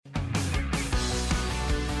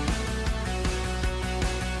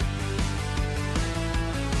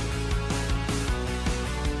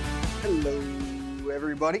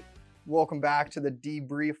everybody. Welcome back to the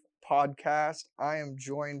Debrief podcast. I am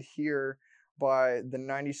joined here by the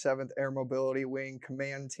 97th Air Mobility Wing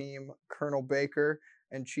Command Team, Colonel Baker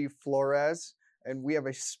and Chief Flores. And we have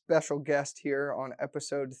a special guest here on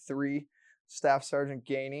episode 3, Staff Sgt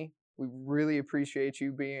Gainey. We really appreciate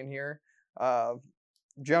you being here.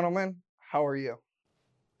 Gentlemen, how are you?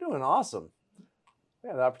 Doing awesome. We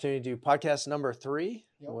have the opportunity to do podcast number 3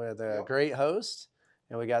 with a great host.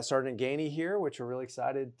 And we got Sgt Gainey here, which we're really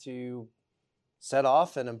excited to set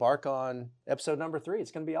off and embark on episode number 3.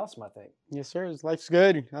 It's going to be awesome, I think. Yes, sir. Life's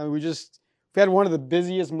good. We've had one of the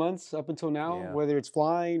busiest months up until now, whether it's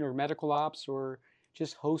flying or medical ops or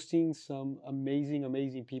just hosting some amazing,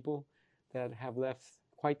 amazing people that have left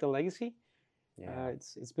quite the legacy. Yeah.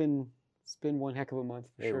 It's been one heck of a month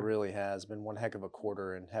for sure. It really has been one heck of a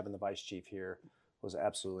quarter, and having the vice chief here was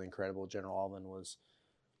absolutely incredible. General Alvin was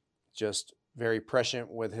just very prescient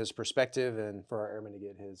with his perspective, and for our airmen to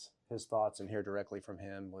get his thoughts and hear directly from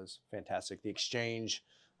him was fantastic. The exchange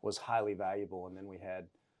was highly valuable, and then we had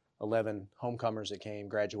 11 homecomers that came,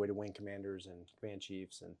 graduated wing commanders and command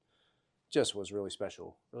chiefs, and just was really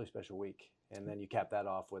special week. And then you cap that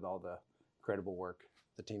off with all the incredible work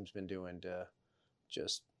the team's been doing to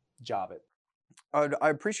just job it. I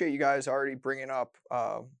appreciate you guys already bringing up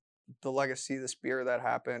the legacy of the spear that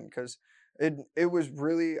happened, because it was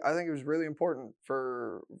really, I think it was really important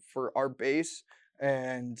for our base,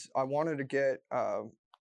 and I wanted to get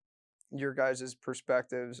your guys'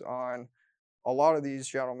 perspectives on a lot of these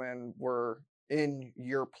gentlemen were in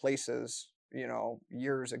your places,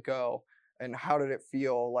 years ago, and how did it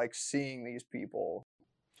feel like seeing these people?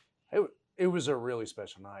 It was a really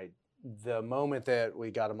special night. The moment that we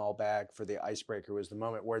got them all back for the icebreaker was the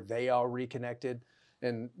moment where they all reconnected.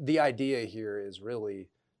 And the idea here is really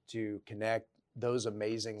to connect those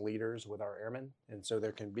amazing leaders with our airmen. And so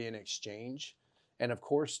there can be an exchange. And of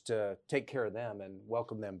course, to take care of them and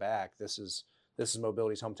welcome them back. This is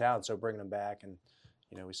Mobility's hometown, so bringing them back. And,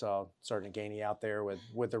 we saw Sgt Gainey out there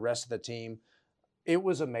with the rest of the team. It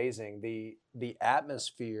was amazing. The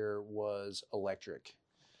atmosphere was electric.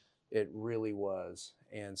 It really was.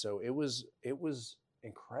 And so it was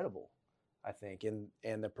incredible, I think.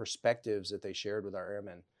 And the perspectives that they shared with our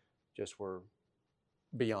airmen just were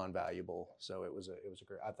beyond valuable. So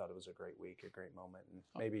I thought it was a great week, a great moment. And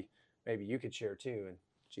maybe you could share too, and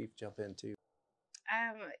Chief, jump in too.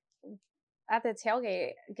 At the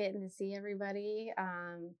tailgate, getting to see everybody,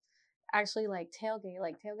 actually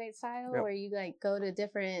tailgate style, where you go to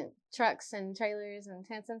different trucks and trailers and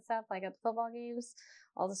tents and stuff, like at the football games.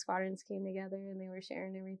 All the squadrons came together and they were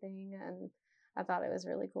sharing everything, and I thought it was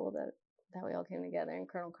really cool that we all came together. And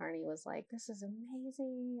Colonel Carney was like, "This is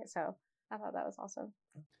amazing," so I thought that was awesome.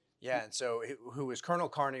 Yeah, and so who was Colonel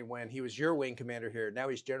Carney when he was your wing commander here? Now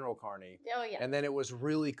he's General Carney. Oh yeah. And then it was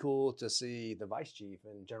really cool to see the vice chief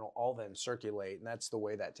and General Alvin circulate, and that's the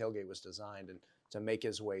way that tailgate was designed, and to make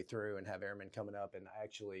his way through and have airmen coming up. And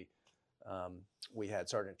actually, we had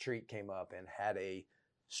Sergeant Treat came up and had a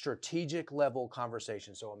strategic level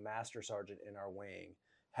conversation. So a master sergeant in our wing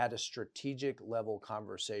had a strategic level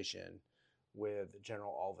conversation with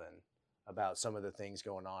General Alvin about some of the things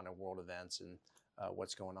going on in world events and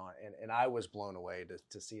what's going on. And I was blown away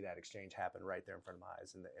to see that exchange happen right there in front of my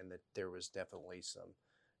eyes. And that there was definitely some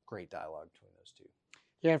great dialogue between those two.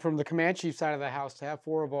 Yeah, and from the command chief side of the house, to have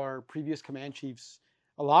 4 of our previous command chiefs,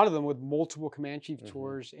 a lot of them with multiple command chief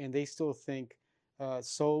tours, and they still think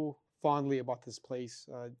so fondly about this place.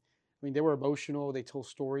 They were emotional. They told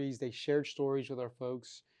stories. They shared stories with our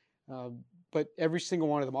folks. But every single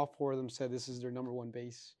one of them, all 4 of them, said this is their number 1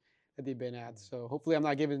 base that they've been at. So hopefully I'm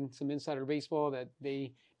not giving some insider baseball that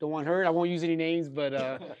they don't want heard. I won't use any names, but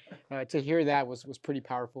to hear that was pretty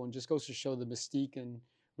powerful, and just goes to show the mystique and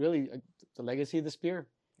really the legacy of the spear.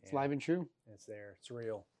 It's live and true. It's there. It's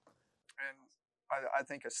real. And I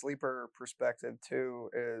think a sleeper perspective too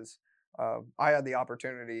is I had the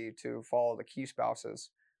opportunity to follow the key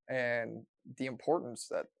spouses and the importance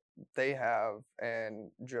that they have,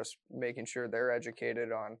 and just making sure they're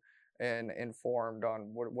educated on and informed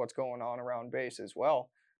on what's going on around base as well.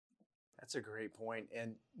 That's a great point.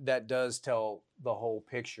 And that does tell the whole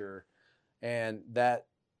picture. And that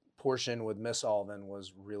portion with Miss Alvin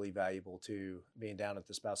was really valuable too, being down at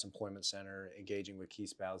the Spouse Employment Center, engaging with key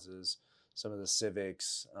spouses, some of the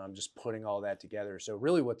civics, just putting all that together. So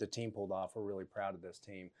really what the team pulled off, we're really proud of this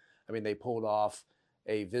team. They pulled off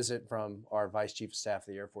a visit from our Vice Chief of Staff of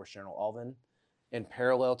the Air Force, General Alvin. In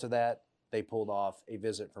parallel to that, they pulled off a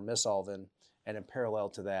visit from Miss Alvin, and in parallel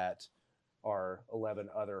to that, our 11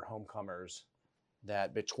 other homecomers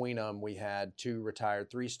that between them we had 2 retired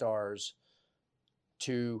 3 stars,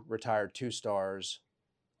 2 retired 2 stars,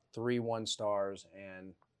 3 1-stars,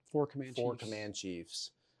 and 4 command 4 chiefs. command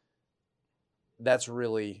chiefs. That's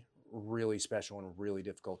really, really special and really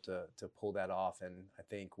difficult to pull that off. And I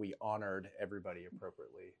think we honored everybody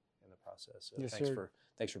appropriately in the process. So Yes, thanks sir.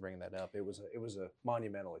 for bringing that up. It was a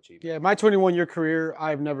monumental achievement. Yeah, my 21-year career,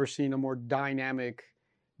 I've never seen a more dynamic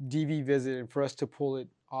DV visit, and for us to pull it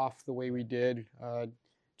off the way we did,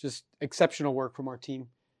 just exceptional work from our team.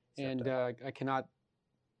 And I cannot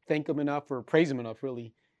thank them enough or praise them enough,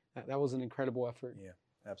 really. That was an incredible effort. Yeah,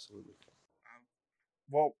 absolutely.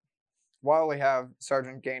 Well, while we have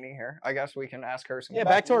Sergeant Gainey here, I guess we can ask her some Yeah,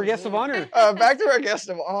 back to our guest of honor. back to our guest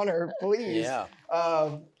of honor, please. Yeah.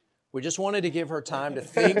 We just wanted to give her time to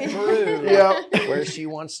think through where she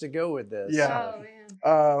wants to go with this. Yeah.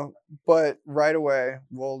 Oh, man. But right away,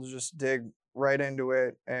 we'll just dig right into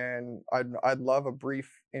it, and I'd love a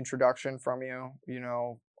brief introduction from you. You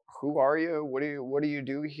know, who are you? What do you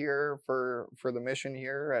do here for the mission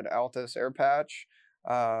here at Altus Air Patch?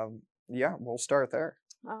 Yeah, we'll start there.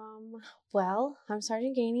 Well, I'm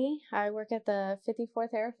Sergeant Gainey. I work at the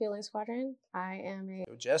 54th Air Fueling Squadron. I am a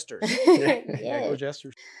Go Jesters. Yeah, go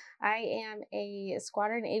Jesters. I am a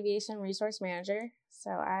Squadron Aviation Resource Manager,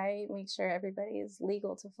 so I make sure everybody is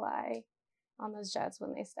legal to fly on those jets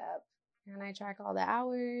when they step, and I track all the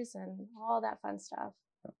hours and all that fun stuff.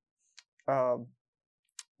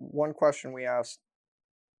 One question we asked,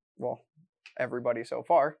 well, everybody so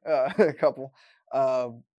far, a couple,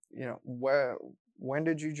 you know, when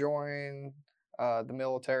did you join the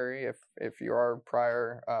military? If you are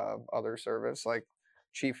prior other service, like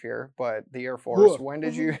Chief here, but the Air Force. When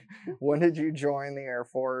did you join the Air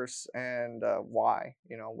Force, and why?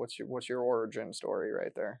 You know, what's your origin story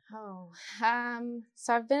right there?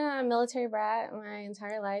 So I've been a military brat my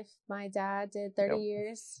entire life. My dad did 30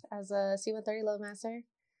 years as a C-130 loadmaster.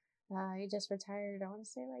 He just retired, I want to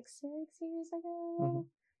say like 6 years ago.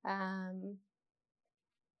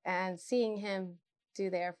 And seeing him do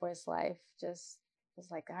the Air Force life just was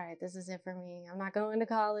like, all right, this is it for me. I'm not going to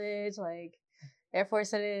college, like Air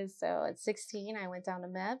Force it is. So at 16, I went down to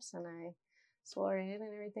MEPS and I swore in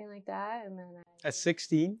and everything like that. And then At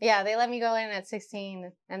 16? Yeah, they let me go in at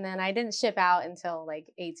 16, and then I didn't ship out until like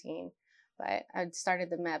 18. But I started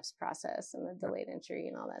the MEPS process and the delayed entry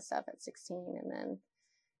and all that stuff at 16, and then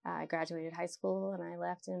I graduated high school and I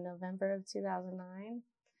left in November of 2009.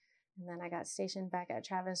 And then I got stationed back at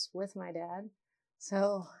Travis with my dad.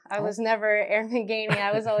 So I was never Airman Gainey.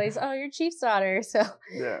 I was always, you're Chief's daughter. So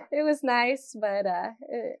it was nice, but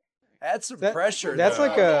That's some pressure. That's though.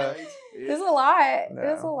 like a... There's a lot.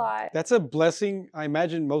 There's a lot. That's a blessing, I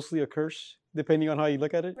imagine mostly a curse, depending on how you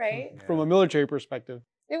look at it. Right. From a military perspective.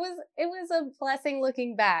 It was a blessing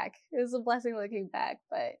looking back. It was a blessing looking back,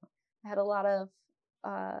 but I had a lot of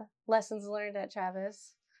lessons learned at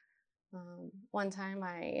Travis. One time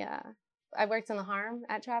I worked in the harm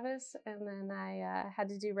at Travis, and then I had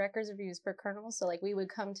to do records reviews per colonel. So like we would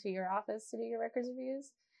come to your office to do your records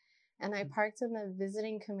reviews, and I parked in the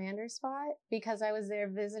visiting commander spot because I was there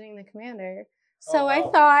visiting the commander. So I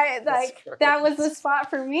thought like that was the spot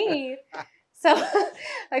for me. So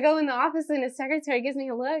I go in the office and his secretary gives me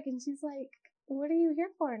a look and she's like, "What are you here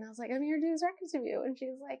for?" And I was like, "I'm here to do his records review." And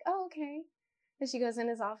she's like, "Oh, okay." And she goes in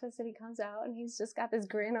his office and he comes out and he's just got this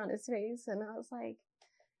grin on his face. And I was like,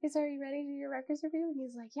 "Hey, sir, are you ready to do your records review?" And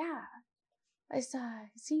he's like, "Yeah. I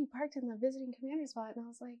see you parked in the visiting commander spot." And I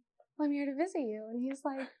was like, "Well, I'm here to visit you." And he's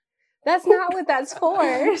like, "That's not what that's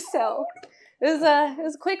for." So it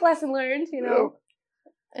was a quick lesson learned, you know.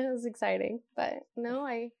 It was exciting. But no,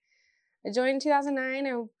 I joined in 2009.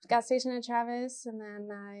 I got stationed at Travis, and then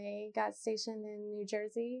I got stationed in New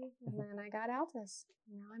Jersey, and then I got Altus.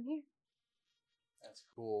 And now I'm here. That's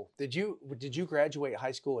cool. Did you graduate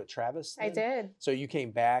high school at Travis then? I did. So you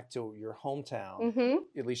came back to your hometown,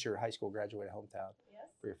 Mm-hmm. at least your high school graduated hometown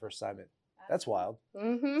for your first assignment. That's wild.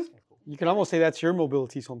 Mm-hmm. You can almost say that's your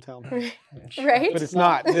mobility's hometown. Right? But it's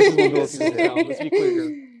not. This is mobility's hometown. Let's be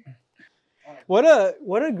clear.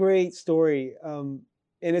 What a great story. And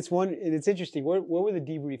it's interesting. Where would the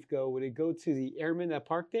debrief go? Would it go to the airmen that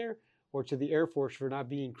parked there, or to the Air Force for not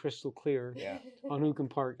being crystal clear on who can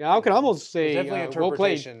park? I can almost say There's definitely well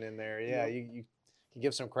played. interpretation in there. Yeah, you can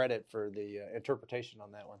give some credit for the interpretation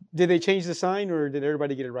on that one. Did they change the sign, or did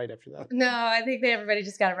everybody get it right after that? No, I think everybody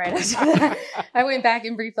just got it right after that. I went back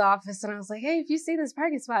and briefed the office, and I was like, "Hey, if you see this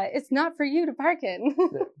parking spot, it's not for you to park in."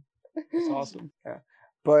 That's awesome. Yeah,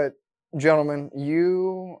 but gentlemen,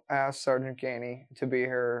 you asked Sergeant Gainey to be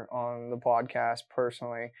here on the podcast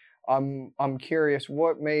personally. I'm curious,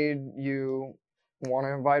 what made you want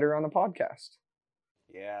to invite her on the podcast?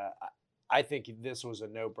 Yeah, I think this was a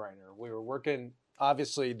no-brainer. We were working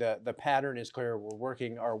obviously the pattern is clear. We're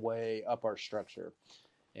working our way up our structure,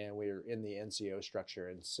 and we're in the NCO structure.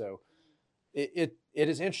 And so it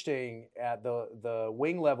is interesting at the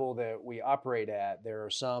wing level that we operate at. There are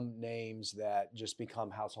some names that just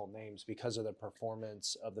become household names because of the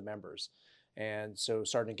performance of the members. And so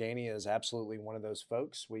Sgt Gainey is absolutely one of those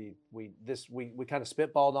folks. We kind of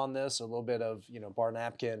spitballed on this a little bit of, bar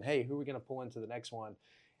napkin. Hey, who are we going to pull into the next one?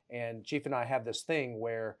 And Chief and I have this thing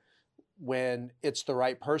where when it's the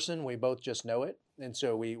right person, we both just know it. And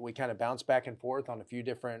so we kind of bounce back and forth on a few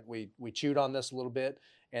different, we chewed on this a little bit.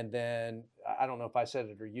 And then I don't know if I said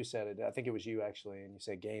it or you said it. I think it was you actually. And you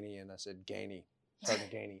said Gainey, and I said Gainey, Sgt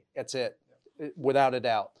Gainey. That's it, without a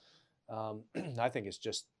doubt. I think it's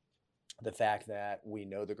just the fact that we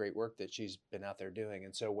know the great work that she's been out there doing.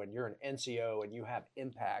 And so when you're an NCO and you have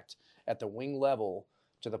impact at the wing level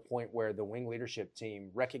to the point where the wing leadership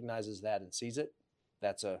team recognizes that and sees it,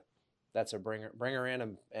 that's a bring her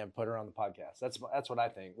in and put her on the podcast. That's what I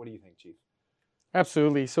think. What do you think, Chief?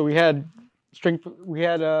 Absolutely. So we had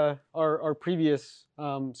our previous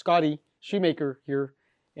Scotty Shoemaker here,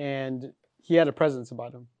 and he had a presence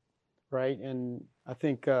about him, right? And I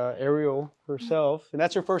think Ariel herself, and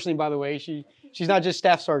that's her first name, by the way. She's not just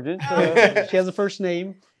staff sergeant. She has a first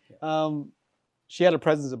name. She had a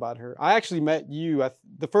presence about her. I actually met you.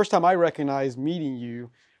 The first time I recognized meeting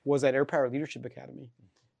you was at Air Power Leadership Academy,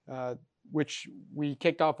 which we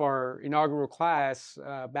kicked off our inaugural class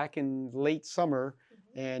back in late summer,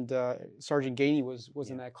 and Sgt Gainey was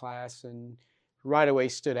in that class, and right away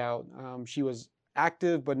stood out. She was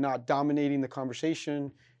active but not dominating the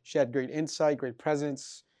conversation. She had great insight, great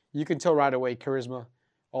presence. You can tell right away charisma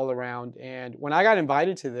all around. And when I got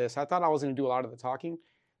invited to this, I thought I was going to do a lot of the talking.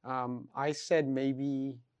 I said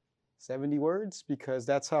maybe 70 words because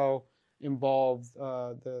that's how involved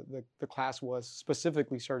the class was,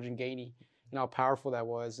 specifically Sgt Gainey, and how powerful that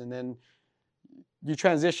was. And then you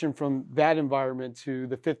transition from that environment to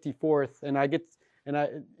the 54th, and I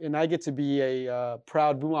get to be a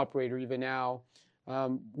proud boom operator even now.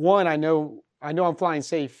 One, I know I'm flying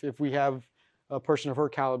safe if we have a person of her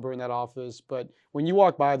caliber in that office, but when you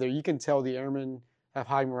walk by there, you can tell the airmen have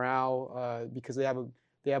high morale because they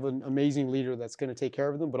have an amazing leader that's going to take care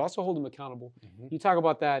of them, but also hold them accountable. You talk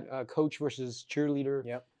about that coach versus cheerleader.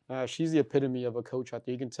 Yep. She's the epitome of a coach out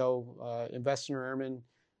there. You can tell invest in her airmen.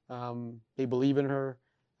 They believe in her,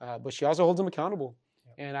 but she also holds them accountable.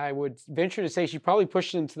 Yep. And I would venture to say she probably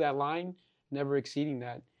pushed them to that line, never exceeding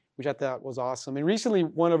that, which I thought was awesome. And recently,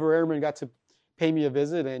 one of her airmen got to pay me a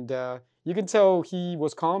visit, and you can tell he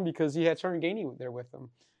was calm because he had Sgt Gainey there with him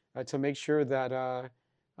to make sure that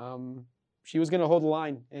she was going to hold the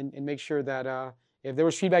line and make sure that if there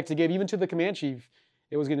was feedback to give, even to the command chief,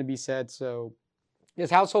 it was going to be said. So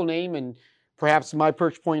his household name, and perhaps my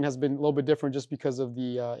perch point has been a little bit different just because of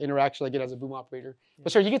the interaction I get as a boom operator.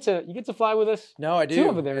 But sir, you get to fly with us. No, I do. Too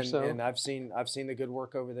over there, and I've seen the good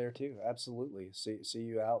work over there too. Absolutely, see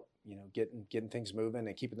you out, getting things moving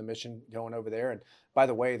and keeping the mission going over there. And by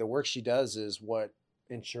the way, the work she does is what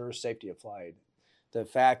ensures safety of flight. The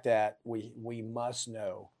fact that we must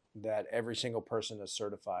know that every single person is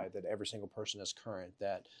certified, that every single person is current,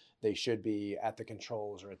 that they should be at the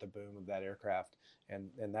controls or at the boom of that aircraft, and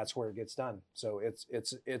that's where it gets done. So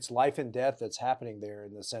it's life and death that's happening there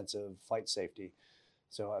in the sense of flight safety.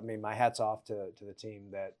 So I mean, my hat's off to the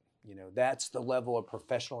team that, that's the level of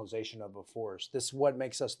professionalization of a force. This is what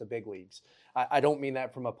makes us the big leagues. I don't mean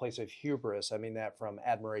that from a place of hubris. I mean that from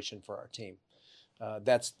admiration for our team.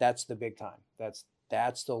 That's the big time.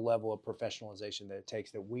 That's the level of professionalization that it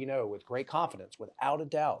takes, that we know with great confidence, without a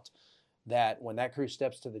doubt, that when that crew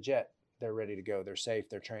steps to the jet, they're ready to go. They're safe,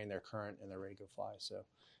 they're trained, they're current, and they're ready to go fly. So,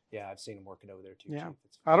 yeah, I've seen them working over there too. Yeah. Chief.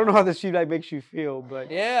 I don't know how this feedback makes you feel,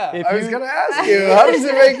 but Yeah. I was going to ask you, how does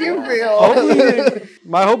it make you feel?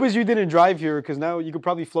 My hope is you didn't drive here, because now you could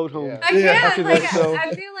probably float home. Yeah. I can't. After this, so.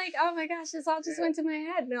 I feel like, oh my gosh, this all just went to my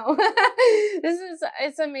head. No,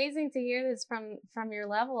 it's amazing to hear this from your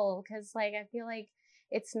level, because I feel like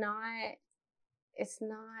it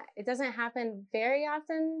doesn't happen very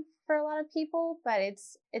often for a lot of people, but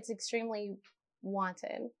it's extremely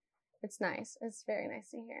wanted. It's nice. It's very nice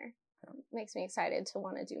to hear. Makes me excited to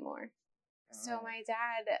want to do more. So my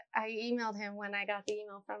dad, I emailed him when I got the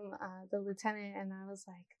email from the lieutenant, and I was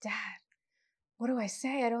like, Dad, what do I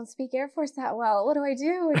say? I don't speak Air Force that well. What do I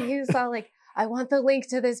do? And he was all like, I want the link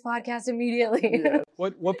to this podcast immediately. Yeah.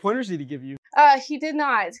 What pointers did he give you? He did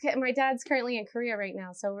not. My dad's currently in Korea right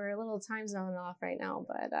now, so we're a little time zone off right now,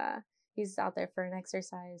 but he's out there for an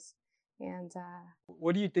exercise. And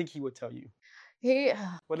what do you think he would tell you?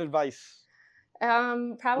 What advice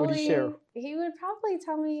probably would he share? He would probably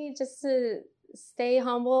tell me just to stay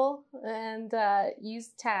humble and use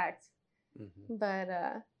tact. Mm-hmm.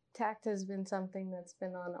 But tact has been something that's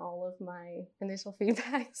been on all of my initial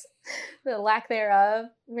feedbacks. The lack thereof,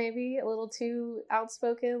 maybe a little too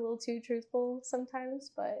outspoken, a little too truthful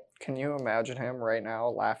sometimes. But can you imagine him right now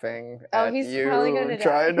laughing oh, at he's you probably gonna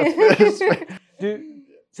trying die. to fist?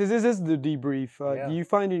 Since this is the debrief, Yeah. do you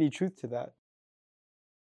find any truth to that?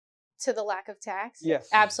 To the lack of tact? Yes.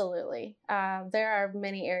 Absolutely. There are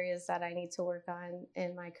many areas that I need to work on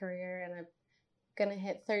in my career, and I'm gonna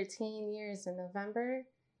hit 13 years in November,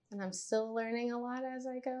 and I'm still learning a lot as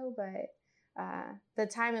I go, but the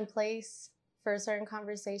time and place for certain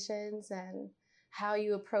conversations and how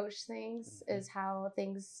you approach things is how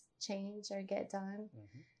things change or get done.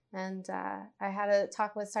 And I had a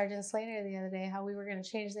talk with Sergeant Slater the other day how we were going to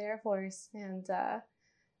change the Air Force, and I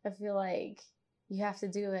feel like you have to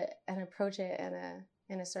do it and approach it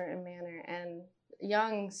in a certain manner. And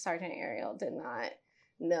young Sergeant Ariel did not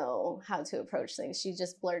know how to approach things. She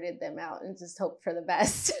just blurted them out and just hoped for the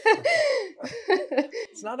best.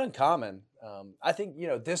 It's not uncommon. I think,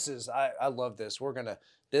 this is, I love this.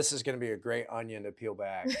 This is going to be a great onion to peel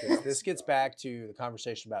back. This gets back to the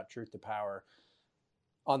conversation about truth to power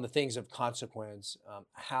on the things of consequence,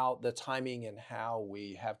 how the timing and how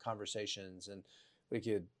we have conversations. And we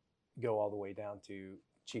could go all the way down to,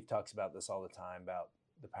 Chief talks about this all the time, about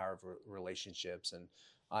the power of relationships. And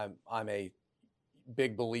I'm a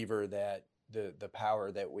big believer that the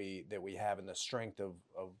power that we have and the strength of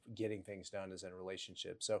getting things done is in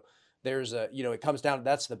relationships. So there's it comes down,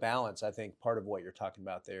 that's the balance. I think part of what you're talking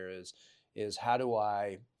about there is how do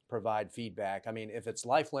I provide feedback? I mean, if it's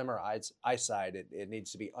life, limb, or eyesight, it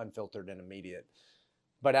needs to be unfiltered and immediate.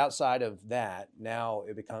 But outside of that, now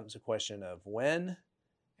it becomes a question of when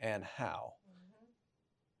and how.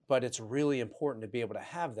 But it's really important to be able to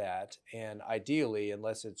have that. And ideally,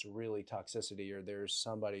 unless it's really toxicity or there's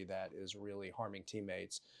somebody that is really harming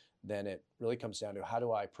teammates, then it really comes down to how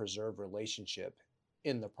do I preserve relationship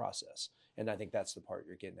in the process? And I think that's the part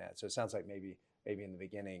you're getting at. So it sounds like maybe in the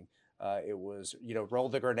beginning, it was, roll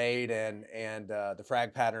the grenade and the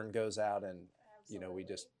frag pattern goes out and, we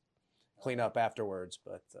just clean up afterwards.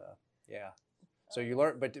 But yeah. So you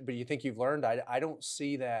learn, but you think you've learned? I don't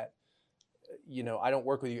see that. I don't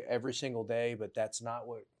work with you every single day, but that's not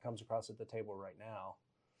what comes across at the table right now.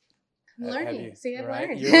 Learning. See, I've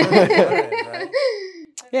learned. You're learning, right?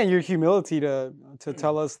 Yeah, and your humility to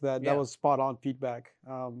tell us that Yeah. that was spot on feedback.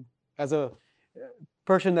 As a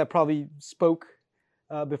person that probably spoke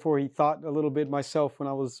before he thought a little bit myself when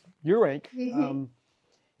I was your rank,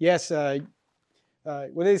 yes,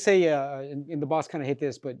 what they say, and the boss kind of hit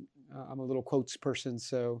this, but I'm a little quotes person,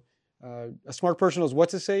 so a smart person knows what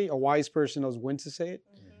to say, a wise person knows when to say it.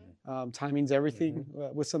 Timing's everything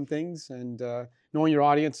with some things, and knowing your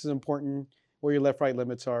audience is important, where your left-right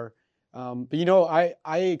limits are. But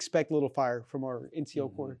I expect a little fire from our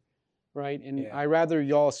NCO Corps, right? And I rather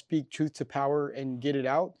y'all speak truth to power and get it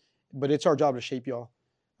out, but it's our job to shape y'all.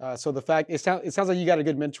 So the fact it sounds like you got a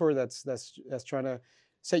good mentor that's trying to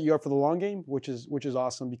set you up for the long game, which is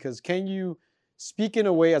awesome. Because can you speak in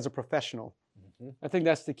a way as a professional? I think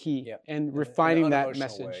that's the key, and refining that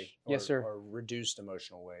message. Way, yes, sir. Or reduced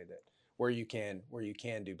emotional way where you can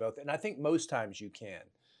do both. And I think most times you can,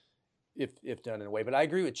 if done in a way. But I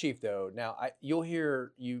agree with Chief though. Now you'll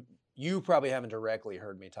hear you probably haven't directly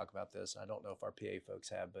heard me talk about this. I don't know if our PA folks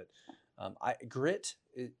have, but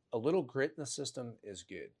a little grit in the system is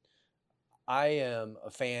good. I am a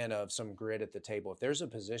fan of some grit at the table. If there's a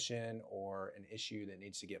position or an issue that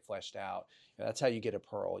needs to get fleshed out, that's how you get a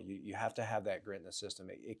pearl. You have to have that grit in the system.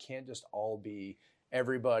 It can't just all be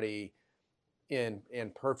everybody in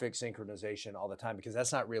perfect synchronization all the time, because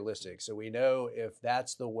that's not realistic. So we know if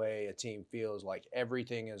that's the way a team feels, like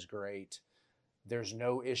everything is great, there's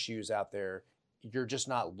no issues out there, you're just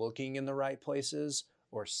not looking in the right places,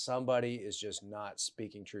 or somebody is just not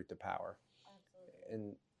speaking truth to power. Absolutely.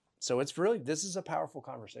 And so this is a powerful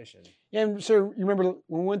conversation. Yeah, and sir, you remember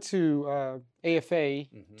when we went to AFA,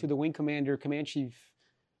 to the Wing Commander, Command Chief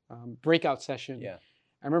breakout session? Yeah.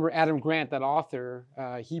 I remember Adam Grant, that author,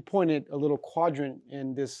 he pointed a little quadrant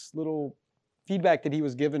in this little feedback that he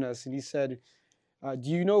was giving us. And he said,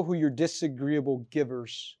 do you know who your disagreeable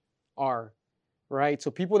givers are? Right?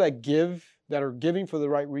 So people that are giving for the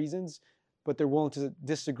right reasons, but they're willing to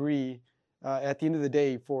disagree at the end of the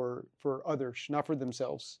day for others, not for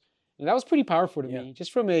themselves. And that was pretty powerful to me,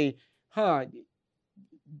 just from do I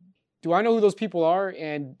know who those people are,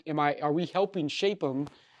 and are we helping shape them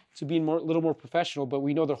to be a little more professional, but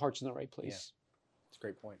we know their heart's in the right place. Yeah. It's a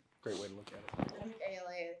great point. Great way to look at it. I think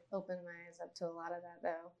ALA opened my eyes up to a lot of that,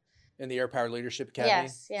 though. in the Air Power Leadership Academy?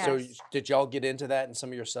 Yes, yes. So did y'all get into that in some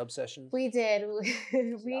of your sub-sessions? We did. I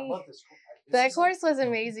love this. That course was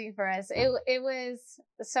amazing for us. It was,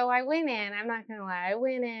 so I went in, I'm not gonna lie, I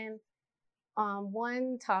went in on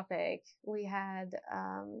one topic. We had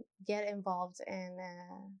get involved in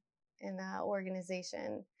an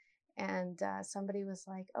organization, and somebody was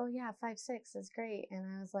like, "Oh yeah, 5-6 is great," and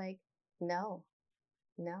I was like, "No,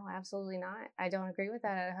 absolutely not. I don't agree with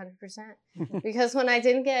that at 100%." Because when I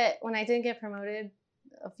didn't get promoted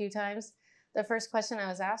a few times, the first question I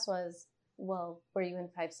was asked was, "Well, were you in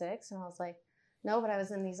 5-6?" And I was like, "No, but I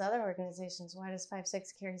was in these other organizations. Why does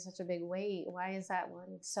 5-6 carry such a big weight? Why is that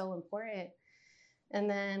one so important?" And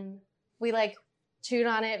then we like chewed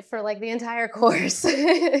on it for like the entire course.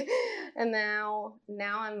 And now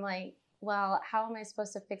I'm like, well, how am I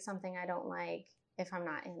supposed to fix something I don't like if I'm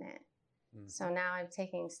not in it? So now I'm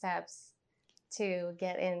taking steps to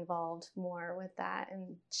get involved more with that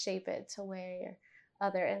and shape it to where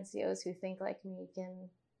other NCOs who think like me can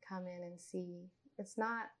come in and see it's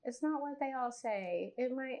not what they all say.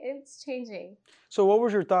 It's changing. So what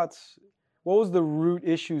was your thoughts? What was the root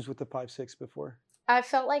issues with the 5-6 before? I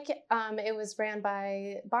felt like it was ran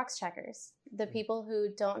by box checkers, the people who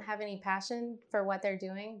don't have any passion for what they're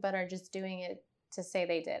doing, but are just doing it to say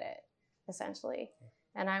they did it, essentially.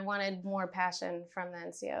 And I wanted more passion from the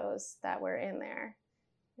NCOs that were in there.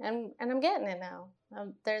 And I'm getting it now.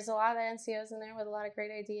 There's a lot of NCOs in there with a lot of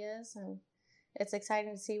great ideas, and it's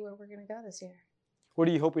exciting to see where we're going to go this year. What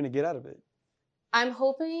are you hoping to get out of it? I'm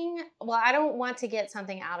hoping, well, I don't want to get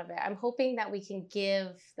something out of it. I'm hoping that we can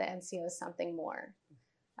give the NCOs something more.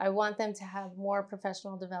 I want them to have more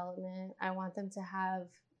professional development. I want them to have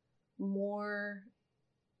more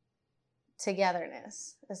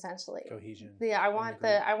togetherness, essentially. Cohesion. Yeah, I want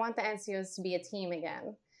the NCOs to be a team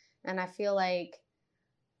again. And I feel like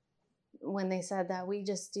when they said that, we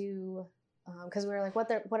just do, because we were like, what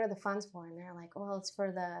are the funds for? And they're like, well, it's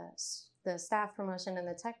for the staff promotion and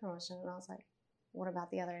the tech promotion. And I was like, what about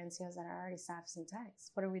the other NCOs that are already staffs and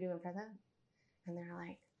techs? What are we doing for them? And they're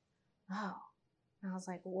like, oh. And I was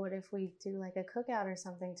like, what if we do like a cookout or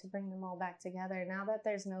something to bring them all back together? Now that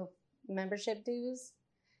there's no membership dues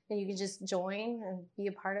and you can just join and be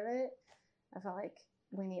a part of it, I felt like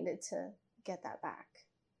we needed to get that back.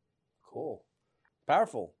 Cool.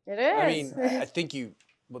 Powerful. It is. I mean, I think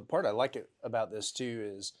the part I like about this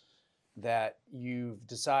too is that you've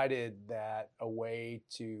decided that a way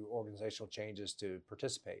to organizational change is to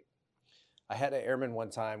participate. I had an airman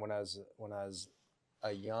one time when I was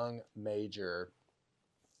a young major,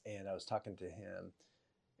 and I was talking to him,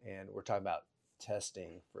 and we're talking about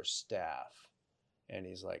testing for staff, and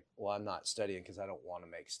he's like, well, I'm not studying because I don't want to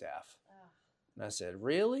make staff. And I said,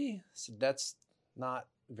 really? I said, that's not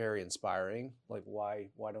very inspiring. Like, why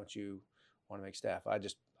don't you want to make staff? I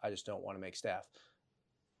just don't want to make staff.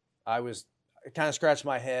 I kind of scratched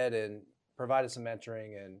my head and provided some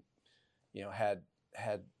mentoring, and had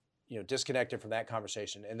disconnected from that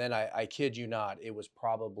conversation. And then I kid you not, it was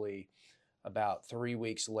probably about 3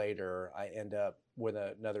 weeks later, I end up with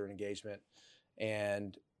another engagement,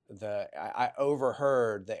 and I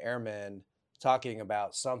overheard the airman talking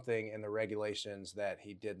about something in the regulations that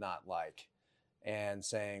he did not like, and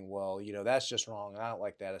saying, well, that's just wrong. I don't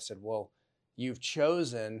like that. I said, well, you've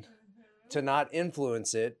chosen to not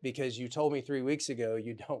influence it because you told me 3 weeks ago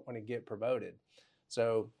you don't want to get promoted.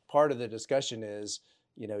 So part of the discussion is,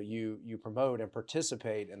 you promote and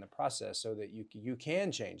participate in the process so that you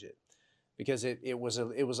can change it, because it was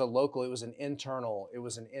an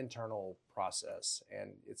internal process.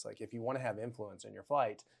 And it's like, if you want to have influence in your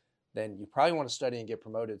flight, then you probably want to study and get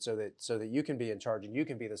promoted so that you can be in charge and you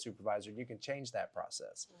can be the supervisor and you can change that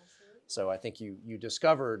process. Absolutely. So I think you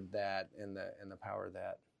discovered that in the power of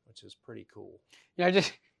that, which is pretty cool. Yeah,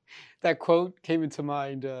 that quote came into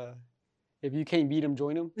mind. If you can't beat them,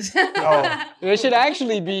 join them. Oh, It should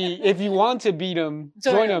actually be, if you want to beat them,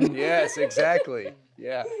 join them. yes, exactly.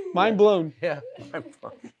 Yeah. Mind blown. Yeah. Mind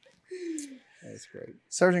blown. That's great.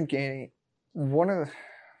 Sergeant Gainey, one of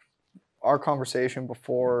our conversation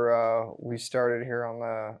before we started here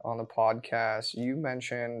on the podcast, you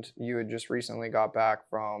mentioned you had just recently got back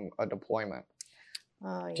from a deployment.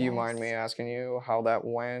 Do you mind me asking you how that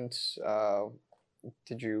went?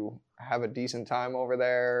 Did you have a decent time over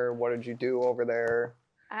there? What did you do over there?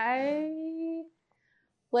 I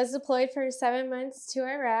was deployed for 7 months to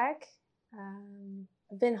Iraq.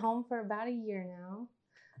 I've been home for about a year now,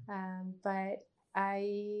 but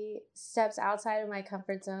I stepped outside of my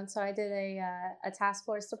comfort zone. So I did a task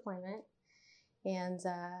force deployment, and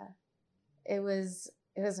it was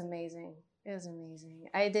amazing. It was amazing.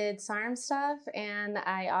 I did SARM stuff, and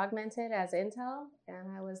I augmented as intel, and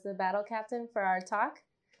I was the battle captain for our talk.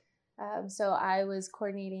 So I was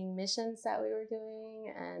coordinating missions that we were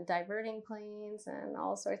doing and diverting planes and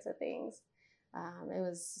all sorts of things. It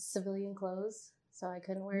was civilian clothes, so I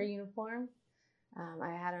couldn't wear a uniform.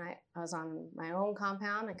 I was on my own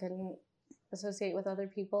compound. I couldn't associate with other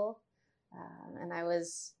people, and I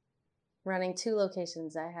was running 2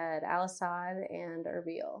 locations. I had Al Assad and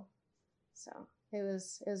Erbil, so it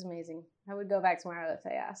was amazing. I would go back tomorrow if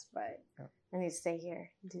they asked, but I need to stay here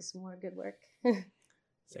and do some more good work.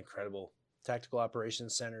 It's incredible. Tactical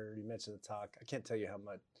Operations Center, you mentioned the talk. I can't tell you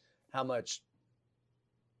how much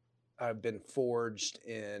I've been forged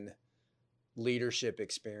in leadership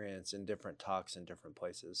experience in different talks in different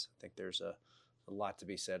places. I think there's a lot to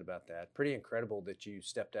be said about that. Pretty incredible that you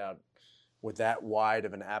stepped out with that wide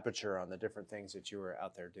of an aperture on the different things that you were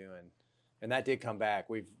out there doing. And that did come back.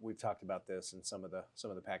 We've talked about this in some of the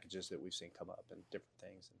packages that we've seen come up and different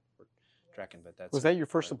things, and we're tracking. But Was that your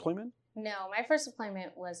first deployment? No, my first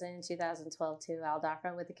deployment was in 2012 to Al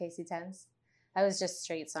Dhafra with the KC-10s. I was just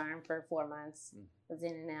straight SARM for 4 months. Was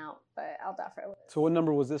in and out, but Al Dhafra was. So what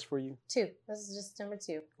number was this for you? 2. This is just number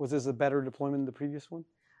 2. Was this a better deployment than the previous one?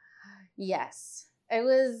 Yes. It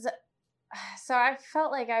was. So I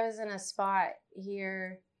felt like I was in a spot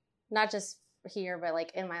here, not just here, but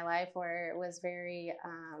like in my life where it was very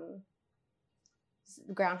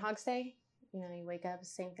Groundhog's Day. You know, you wake up,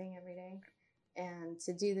 same thing every day. And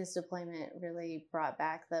to do this deployment really brought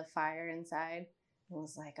back the fire inside and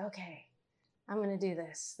was like, okay, I'm going to do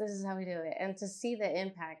this. This is how we do it. And to see the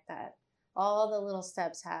impact that all the little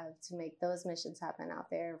steps have to make those missions happen out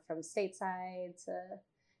there, from stateside to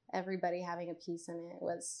everybody having a piece in it,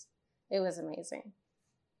 was amazing.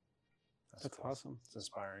 That's awesome. It's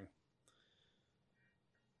inspiring.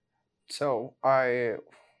 So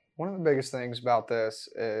one of the biggest things about this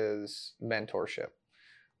is mentorship.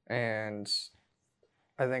 And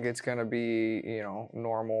I think it's going to be,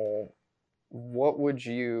 normal. What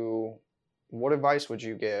advice would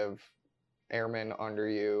you give airmen under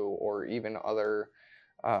you, or even other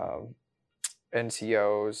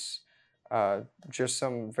NCOs? Just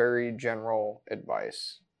some very general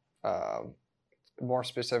advice. More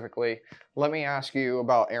specifically, let me ask you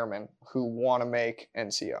about airmen who want to make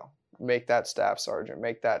NCO, make that staff sergeant,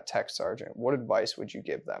 make that tech sergeant. What advice would you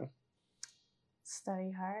give them?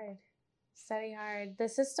 Study hard. Study hard. The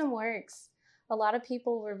system works. A lot of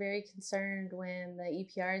people were very concerned when the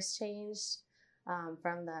EPRs changed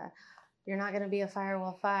from the "you're not going to be a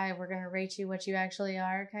Firewall 5, we're going to rate you what you actually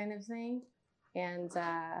are" kind of thing. And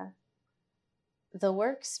the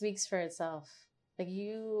work speaks for itself. Like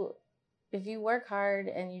if you work hard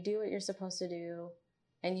and you do what you're supposed to do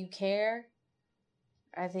and you care,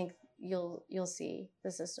 I think you'll see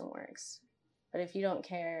the system works. But if you don't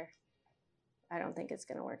care, I don't think it's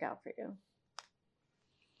going to work out for you.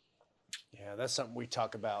 Yeah, that's something we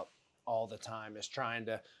talk about all the time, is when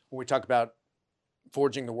we talk about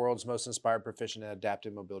forging the world's most inspired, proficient, and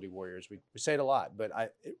adaptive mobility warriors. We say it a lot, but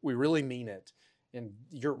we really mean it. And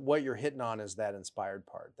what you're hitting on is that inspired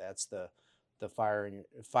part. That's the fire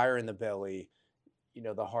in the belly,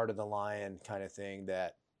 the heart of the lion kind of thing.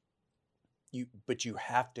 But you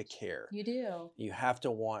have to care. You do. You have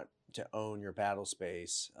to want to own your battle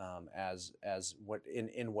space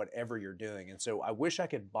in whatever you're doing. And so I wish I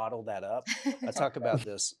could bottle that up. I talk about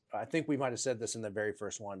this. I think we might have said this in the very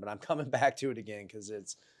first one, but I'm coming back to it again because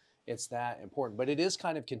it's that important. But it is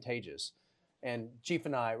kind of contagious. And Chief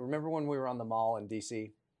and I, remember when we were on the mall in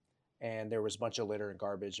DC and there was a bunch of litter and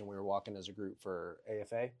garbage and we were walking as a group for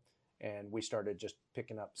AFA, and we started just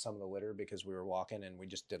picking up some of the litter because we were walking and we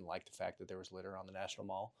just didn't like the fact that there was litter on the National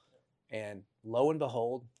Mall. And lo and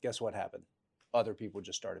behold, guess what happened? Other people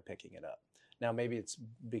just started picking it up. Now, maybe it's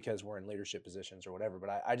because we're in leadership positions or whatever,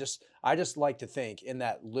 but I just like to think in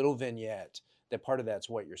that little vignette that part of that's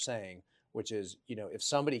what you're saying, which is, if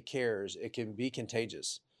somebody cares, it can be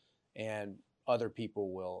contagious, and other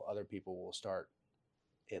people will start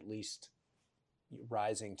at least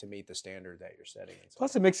rising to meet the standard that you're setting.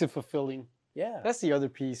 Plus, it makes it fulfilling. Yeah, that's the other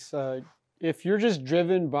piece. If you're just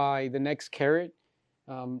driven by the next carrot,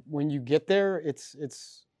 when you get there,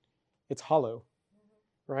 it's hollow,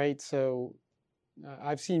 right? So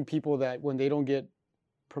I've seen people that when they don't get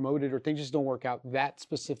promoted or things just don't work out that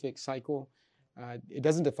specific cycle, it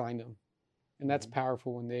doesn't define them. And that's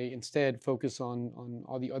powerful when they instead focus on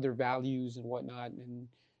all the other values and whatnot, and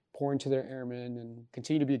pour into their airmen and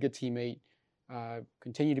continue to be a good teammate,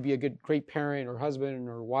 continue to be a great parent or husband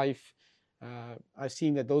or wife. I've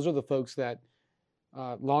seen that those are the folks that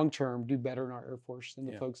long-term do better in our Air Force than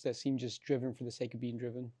the folks that seem just driven for the sake of being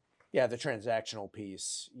driven. Yeah, the transactional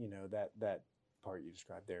piece, that part you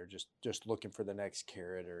described there, just looking for the next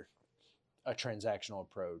carrot or a transactional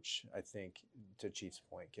approach, I think, to Chief's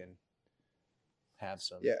point, can have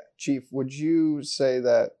some. Yeah, Chief, would you say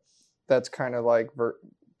that that's kind of like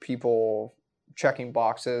people checking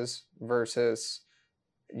boxes versus,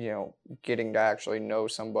 getting to actually know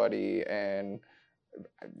somebody and,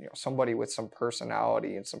 somebody with some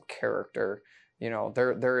personality and some character?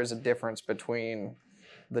 There is a difference between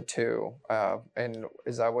the two. And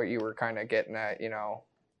is that what you were kind of getting at,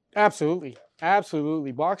 Absolutely.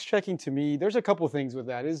 Absolutely. Box checking to me, there's a couple things with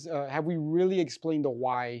that. Have we really explained the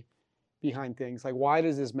why behind things? Like, why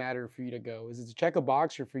does this matter for you to go? Is it to check a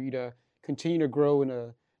box or for you to continue to grow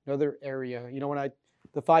in another area?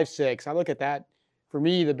 The 5-6, I look at that. For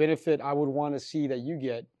me, the benefit I would want to see that you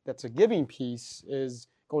get, that's a giving piece, is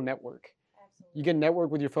go network. Absolutely. You can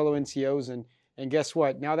network with your fellow NCOs, and guess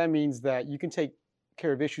what? Now that means that you can take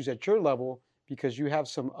care of issues at your level because you have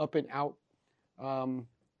some up and out,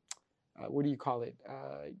 what do you call it?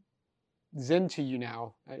 Zen to you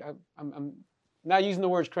now. I'm not using the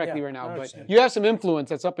words correctly right now, but you have some influence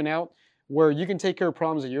that's up and out where you can take care of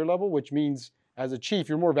problems at your level, which means as a chief,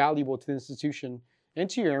 you're more valuable to the institution and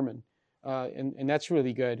to your airmen. And that's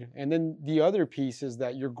really good. And then the other piece is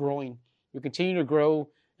that you're growing. You continue to grow.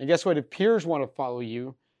 And guess what? If peers want to follow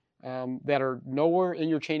you that are nowhere in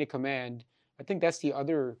your chain of command, I think that's the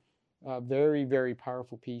other very, very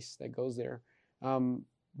powerful piece that goes there.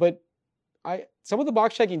 But some of the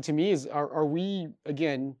box checking to me is, are we,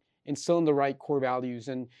 again, instilling the right core values?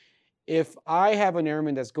 And if I have an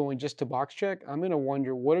airman that's going just to box check, I'm going to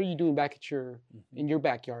wonder, what are you doing back at in your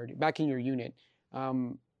backyard, back in your unit?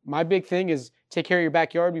 My big thing is take care of your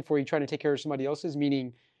backyard before you try to take care of somebody else's,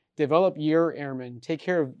 meaning develop your airmen, take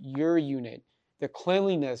care of your unit, the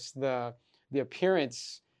cleanliness, the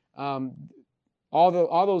appearance, all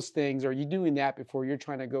those things. Are you doing that before you're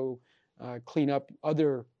trying to go clean up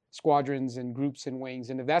other squadrons and groups and wings?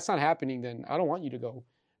 And if that's not happening, then I don't want you to go.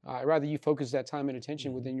 I'd rather you focus that time and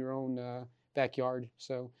attention within your own backyard.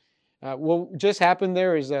 So what just happened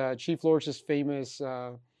there is Chief Flores' famous,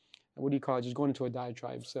 what do you call it, just going into a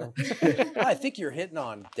diatribe. So I think you're hitting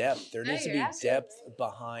on depth. There needs to be depth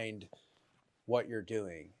behind what you're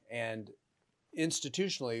doing. And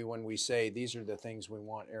institutionally, when we say these are the things we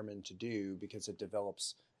want airmen to do because it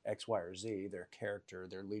develops X, Y, or Z, their character,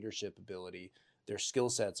 their leadership ability, their skill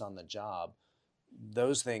sets on the job,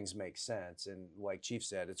 those things make sense. And like Chief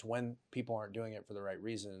said, it's when people aren't doing it for the right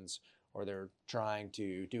reasons, or they're trying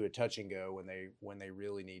to do a touch and go when they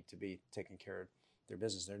really need to be taking care of their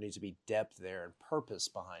business. There needs to be depth there and purpose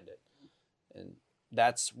behind it. And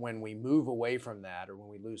that's when we move away from that, or when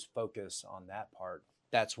we lose focus on that part,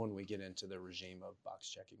 that's when we get into the regime of box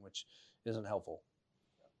checking, which isn't helpful.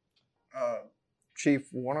 Chief,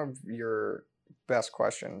 one of your best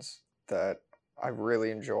questions that I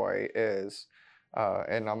really enjoy is,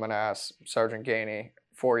 and I'm going to ask Sgt Gainey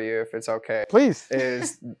for you if it's okay. Please.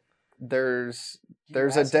 Is there's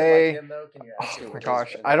a day. Like him, oh my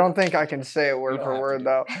gosh, I don't think I can say it word for word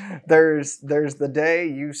though. There's the day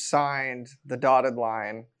you signed the dotted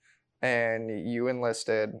line and you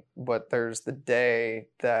enlisted, but there's the day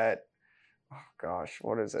that, oh gosh,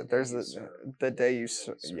 what is it? There's the day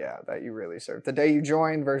that you really served. The day you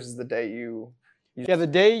joined versus the day you the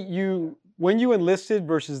day when you enlisted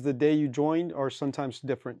versus the day you joined are sometimes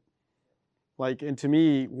different. And to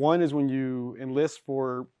me, one is when you enlist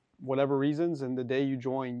for whatever reasons, and the day you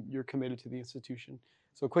join, you're committed to the institution.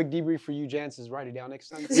 So a quick debrief for you, Jance, is write it down next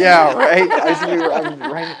time. Yeah, right. I'm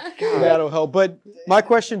right. That'll help. But my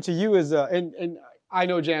question to you is, and I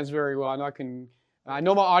know Jance very well, and I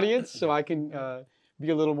know my audience, so I can be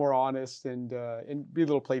a little more honest and be a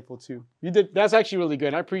little playful too. You did. That's actually really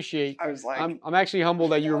good. I appreciate. I was like, I'm actually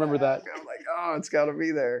humbled that you remember that. I'm like, oh, it's got to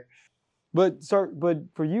be there. But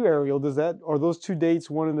for you, Ariel, are those two dates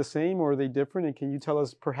one and the same, or are they different? And can you tell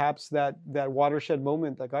us perhaps that watershed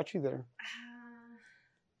moment that got you there?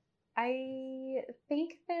 I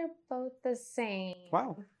think they're both the same.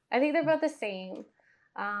 Wow. I think they're both the same.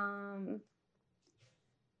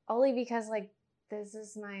 Only because this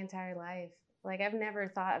is my entire life. I've never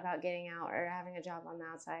thought about getting out or having a job on the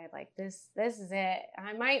outside. This is it.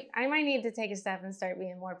 I might need to take a step and start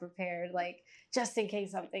being more prepared, just in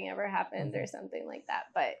case something ever happened or something like that.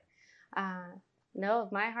 But no,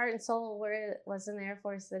 my heart and soul was in the Air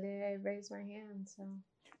Force the day I raised my hand. So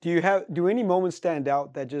do any moments stand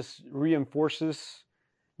out that just reinforces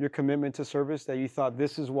your commitment to service, that you thought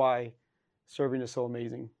this is why serving is so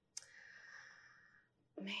amazing?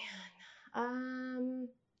 Man, I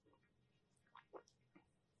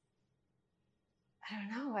don't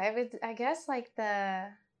know. I guess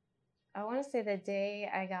I want to say the day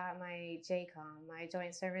I got my JCOM, my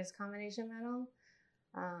Joint Service Combination Medal.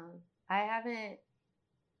 I haven't,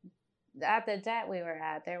 at the det we were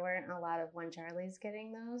at, there weren't a lot of 1 Charlies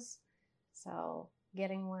getting those. So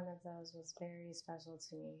getting one of those was very special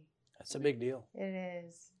to me. That's a big deal. It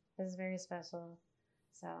is. It's very special.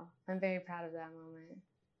 So I'm very proud of that moment.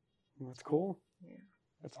 That's cool. Yeah.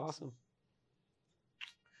 That's awesome.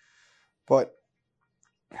 But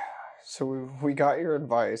so we got your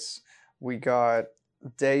advice. We got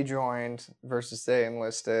day joined versus day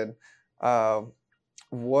enlisted.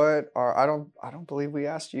 What are I don't believe we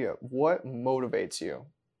asked you. What motivates you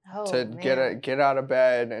to get out of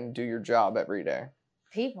bed and do your job every day?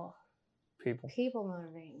 People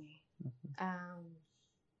motivate me.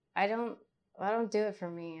 I don't do it for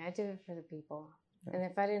me. I do it for the people. Yeah. And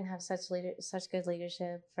if I didn't have such good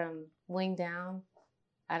leadership from wing down,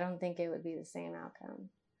 I don't think it would be the same outcome.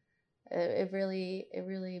 It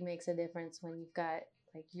really makes a difference when you've got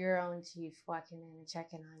like your own chief walking in and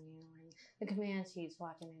checking on you, and the command chief's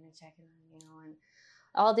walking in and checking on you, and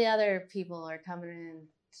all the other people are coming in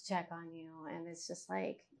to check on you, and it's just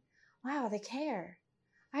like, wow, they care.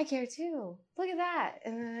 I care too. Look at that,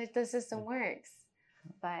 and then the system works.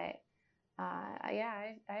 But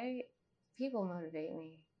people motivate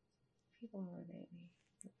me. People motivate me.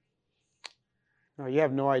 You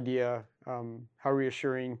have no idea how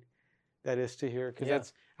reassuring that is to hear,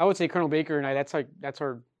 because I would say Colonel Baker and I, that's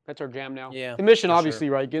our jam now. Yeah, the mission, for obviously,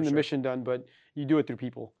 sure, right? Getting for the sure. mission done, but you do it through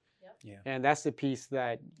people. Yep. Yeah. And that's the piece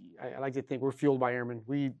that I like to think we're fueled by airmen.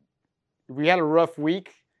 We had a rough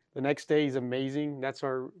week. The next day is amazing. That's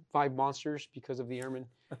our 5 monsters because of the airmen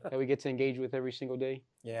that we get to engage with every single day.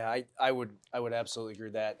 Yeah, I would absolutely agree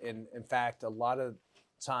with that. And in fact, a lot of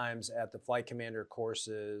times at the flight commander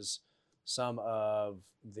courses, some of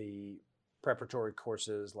the preparatory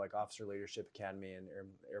courses like Officer Leadership Academy and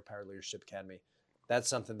Air Power Leadership Academy, that's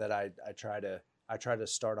something that I try to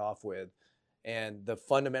start off with. And the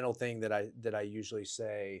fundamental thing that I usually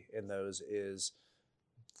say in those is,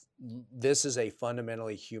 this is a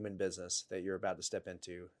fundamentally human business that you're about to step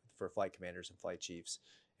into for flight commanders and flight chiefs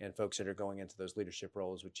and folks that are going into those leadership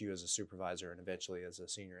roles, which you as a supervisor and eventually as a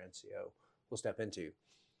senior NCO will step into.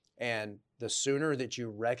 And the sooner that you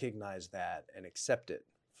recognize that and accept it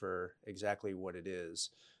for exactly what it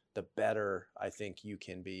is, the better I think you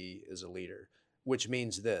can be as a leader. Which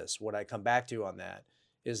means this, what I come back to on that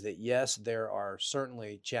is that yes, there are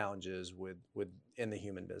certainly challenges with in the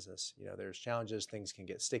human business. You know, there's challenges, things can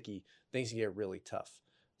get sticky, things can get really tough.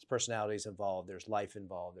 There's personalities involved, there's life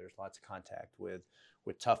involved, there's lots of contact with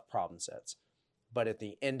tough problem sets. But at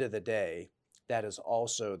the end of the day, that is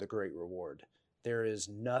also the great reward. There is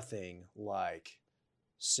nothing like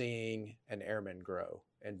seeing an airman grow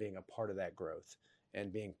and being a part of that growth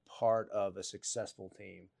and being part of a successful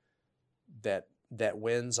team that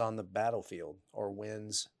wins on the battlefield or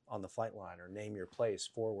wins on the flight line or name your place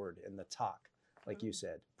forward in the talk, like you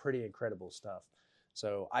said. Pretty incredible stuff.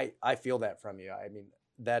 So I feel that from you. I mean,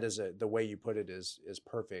 that is the way you put it is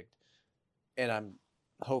perfect. And I'm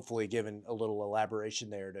hopefully giving a little elaboration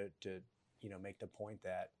there to make the point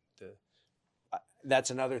that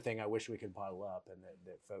that's another thing I wish we could bottle up, and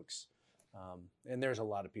that folks, and there's a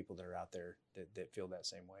lot of people that are out there that feel that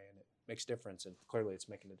same way, and it makes a difference, and clearly it's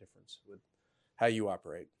making a difference with how you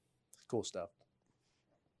operate. Cool stuff.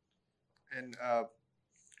 And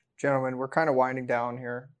gentlemen, we're kind of winding down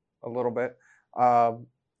here a little bit. I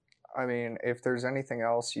mean, if there's anything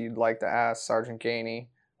else you'd like to ask Sgt Gainey,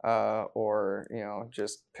 or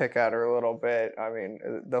just pick at her a little bit, I mean,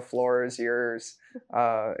 the floor is yours,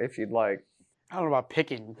 if you'd like. I don't know about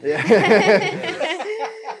picking. Yeah.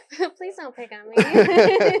 Please don't pick on me.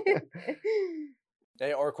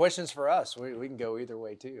 Or questions for us. We can go either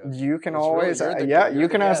way too. You can It's always, really, you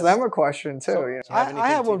can ask them a question too. So,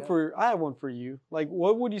 I have one for you. Like,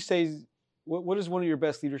 what would you say? What is one of your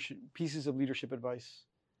best pieces of leadership advice?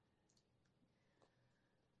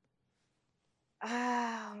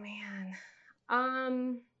 Oh man,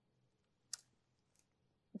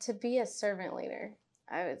 to be a servant leader,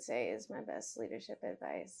 I would say, is my best leadership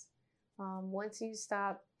advice. Once you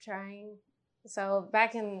stop trying. So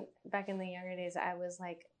back in the younger days, I was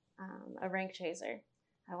like a rank chaser.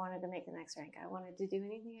 I wanted to make the next rank. I wanted to do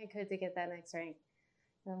anything I could to get that next rank.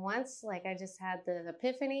 And once, I just had the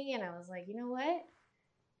epiphany, and I was like, you know what?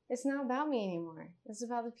 It's not about me anymore. It's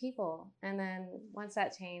about the people. And then once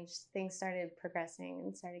that changed, things started progressing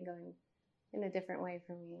and started going in a different way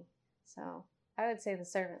for me. So I would say the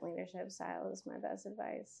servant leadership style is my best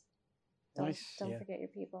advice. Don't forget your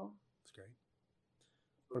people. That's great.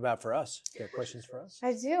 What about for us? You have questions for us?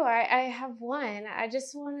 I do. I have one. I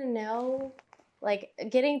just want to know like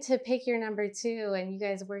getting to pick your number 2 and you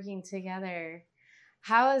guys working together,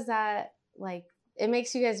 how is that like, it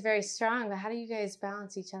makes you guys very strong, but how do you guys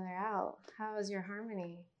balance each other out? How is your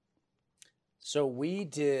harmony? So we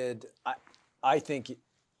did, I think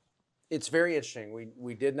it's very interesting.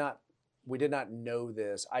 We did not know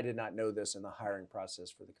this. I did not know this in the hiring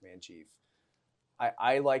process for the command chief.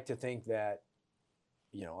 I like to think that,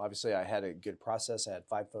 you know, obviously I had a good process. I had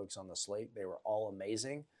 5 folks on the slate. They were all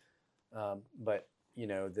amazing. But, you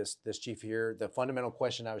know, this chief here, the fundamental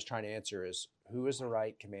question I was trying to answer is, who is the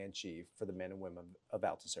right command chief for the men and women of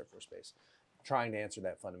Altus Air Force Base? Trying to answer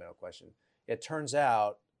that fundamental question. It turns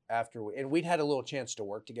out after we'd had a little chance to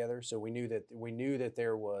work together, so we knew that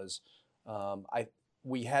there was,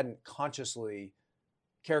 we hadn't consciously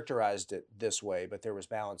characterized it this way, but there was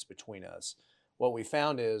balance between us. What we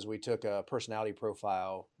found is we took a personality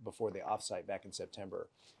profile before the offsite back in September,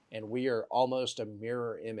 and we are almost a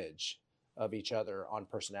mirror image of each other on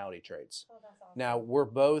personality traits. Oh, that's awesome. Now we're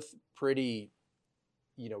both pretty,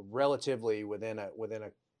 you know, relatively within a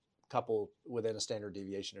standard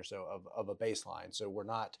deviation or so of a baseline. So we're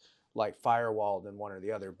not like firewalled in one or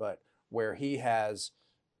the other, but where he has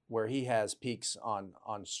peaks on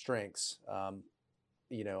strengths,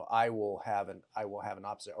 you know, I will have an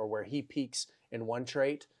opposite, or where he peaks in one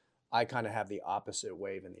trait, I kind of have the opposite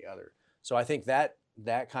wave in the other. So I think that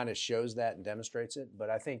kind of shows that and demonstrates it. But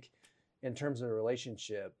I think in terms of the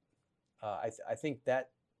relationship, I think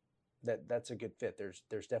that's a good fit.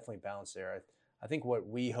 There's definitely balance there. I think what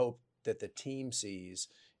we hope that the team sees,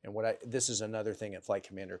 and this is another thing at flight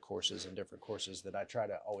commander courses and different courses that I try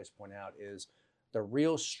to always point out, is the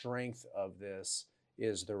real strength of this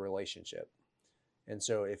is the relationship. And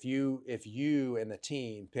so if you and the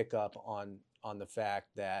team pick up on the fact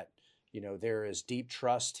that, you know, there is deep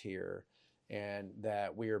trust here, and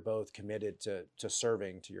that we are both committed to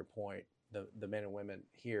serving, to your point, the men and women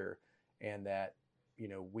here, and that, you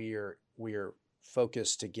know, we are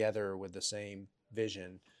focused together with the same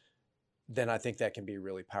vision, then I think that can be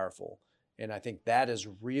really powerful. And I think that is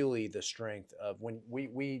really the strength of, when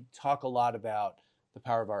we talk a lot about the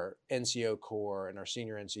power of our NCO Corps and our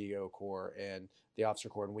senior NCO Corps and the officer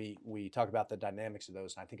corps, and we talk about the dynamics of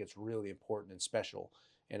those, and I think it's really important and special.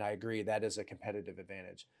 And I agree that is a competitive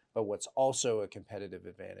advantage. But what's also a competitive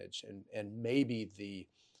advantage, and maybe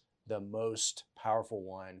the most powerful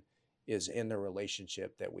one, is in the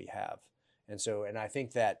relationship that we have. And I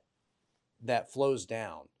think that flows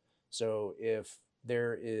down. So if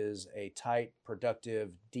there is a tight,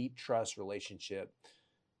 productive, deep trust relationship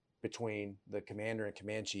between the commander and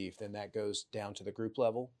command chief, then that goes down to the group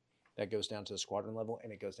level, that goes down to the squadron level,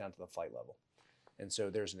 and it goes down to the flight level. And so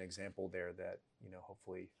there's an example there that, you know,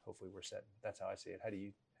 hopefully we're setting. That's how I see it. How do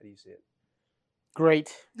you see it?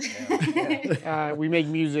 Great. Yeah. We make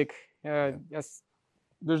music. There's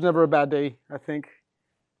never a bad day, I think.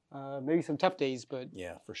 Maybe some tough days, but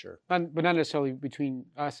Yeah, for sure. not necessarily between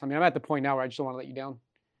us. I mean, I'm at the point now where I just don't want to let you down.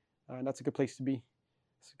 And that's a good place to be,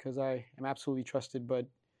 because I am absolutely trusted. But,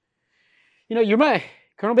 you know,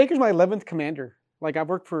 Colonel Baker's my 11th commander. Like, I've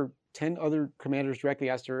worked for 10 other commanders directly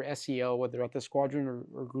as their SEO, whether at the squadron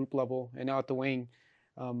or group level, and now at the wing.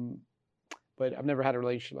 But I've never had a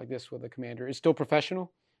relationship like this with a commander. It's still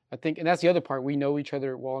professional, I think. And that's the other part. We know each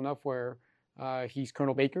other well enough where he's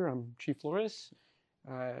Colonel Baker, I'm Chief Flores.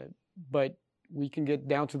 But we can get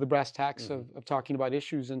down to the brass tacks of talking about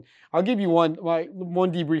issues. And I'll give you one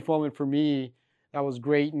debrief moment for me that was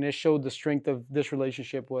great, and it showed the strength of this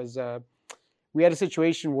relationship. Was we had a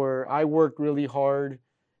situation where I worked really hard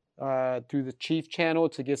through the chief channel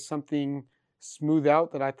to get something smooth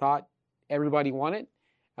out that I thought everybody wanted,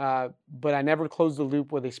 but I never closed the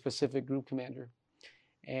loop with a specific group commander.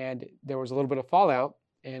 And there was a little bit of fallout,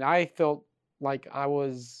 and I felt like I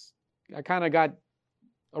kind of got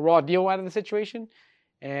a raw deal out of the situation.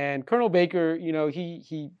 And Colonel Baker, you know,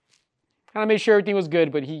 he kind of made sure everything was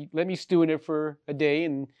good, but he let me stew in it for a day,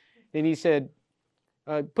 and then he said,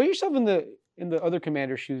 put yourself in the other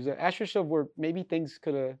commander's shoes. Ask yourself where maybe things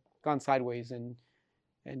could have gone sideways, and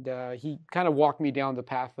he kind of walked me down the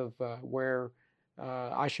path of where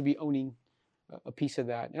I should be owning a piece of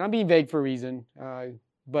that. And I'm being vague for a reason,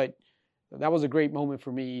 but that was a great moment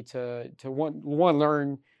for me to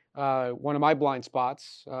learn one of my blind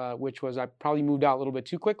spots, which was I probably moved out a little bit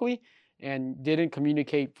too quickly and didn't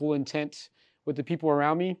communicate full intent with the people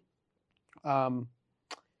around me. And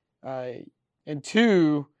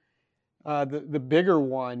two, the bigger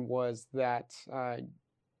one was that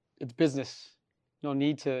it's business. No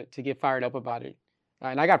need to get fired up about it.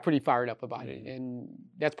 And I got pretty fired up about it. And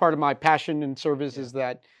that's part of my passion and service, is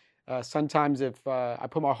that sometimes if I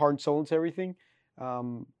put my heart and soul into everything,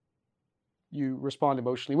 you respond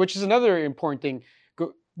emotionally, which is another important thing.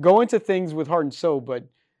 Go into things with heart and soul, but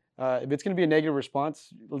if it's going to be a negative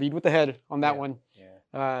response, lead with the head on that one,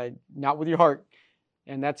 not with your heart.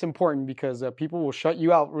 And that's important because people will shut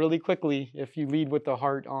you out really quickly if you lead with the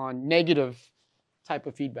heart on negative type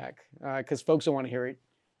of feedback, because folks don't want to hear it.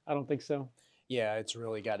 I don't think so. Yeah, it's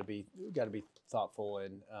really got to be thoughtful,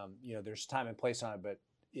 and there's time and place on it, but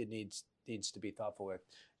it needs to be thoughtful with.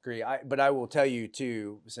 Agree. But I will tell you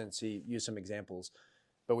too, since he used some examples,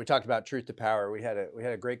 but we talked about truth to power. We had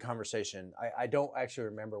a great conversation. I don't actually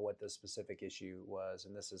remember what the specific issue was,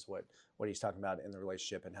 and this is what he's talking about in the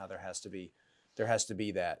relationship, and how there has to be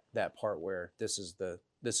that part where this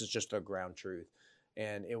is just a ground truth,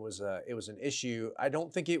 and it was an issue. I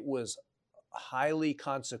don't think it was highly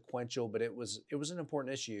consequential, but it was an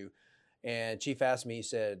important issue. And Chief asked me, he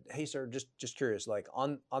said, "Hey sir, just curious, like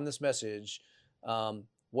on this message,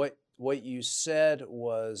 what you said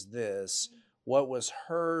was this, what was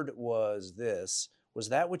heard was this. Was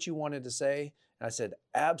that what you wanted to say?" And I said,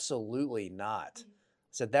 "Absolutely not."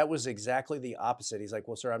 I said, "That was exactly the opposite." He's like,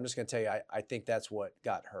 "Well, sir, I'm just going to tell you, I think that's what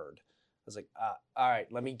got heard." I was like, "All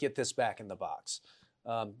right, let me get this back in the box."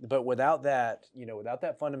 But without that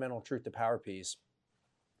fundamental truth to power piece,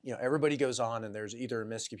 everybody goes on, and there's either a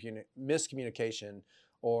miscommunication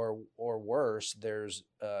or worse, there's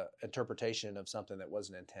interpretation of something that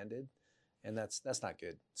wasn't intended, and that's not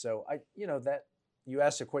good. So that you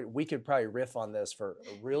asked a question, we could probably riff on this for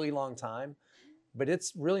a really long time, but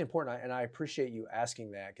it's really important, and I appreciate you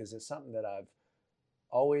asking that, because it's something that I've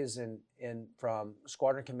always in from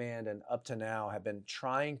squadron command and up to now have been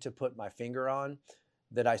trying to put my finger on,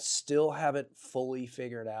 that I still haven't fully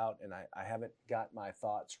figured out, and I haven't got my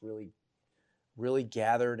thoughts really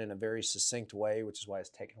gathered in a very succinct way, which is why it's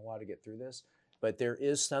taken a while to get through this. But there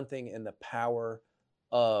is something in the power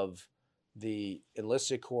of the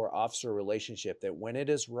enlisted corps officer relationship that when it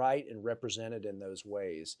is right and represented in those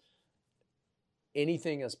ways,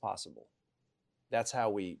 anything is possible. That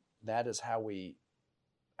is how we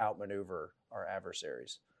outmaneuver our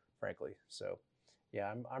adversaries, frankly. So yeah,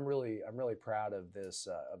 I'm really proud of this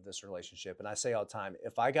relationship, and I say all the time,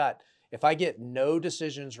 if I get no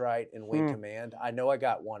decisions right in wing command, I know I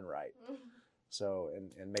got one right. So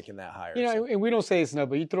and making that higher. And we don't say this enough,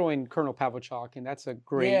 but you throw in Colonel Pavlichok, and that's a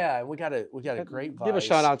great. Yeah, we got a great vice. Give a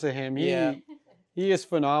shout out to him. He is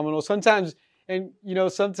phenomenal. Sometimes, and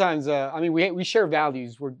we share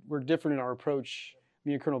values. We're different in our approach,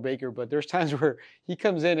 me and Colonel Baker, but there's times where he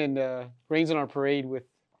comes in and rains on our parade with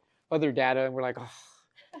other data, and we're like, oh.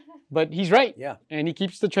 But he's right. Yeah. And he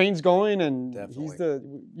keeps the trains going, and definitely.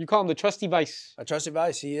 You call him the trusty vice. A trusty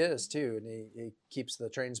vice, he is too, and he keeps the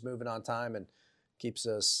trains moving on time and keeps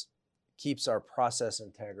our process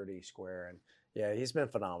integrity square. And yeah, he's been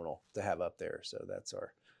phenomenal to have up there. So that's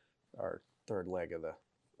our third leg of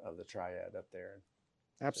the triad up there.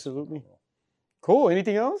 Absolutely. Cool.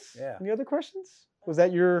 Anything else? Yeah. Any other questions? Was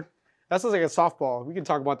that your? That sounds like a softball. We can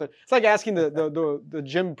talk about that. It's like asking the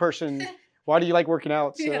gym person, why do you like working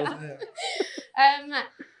out? So. Yeah.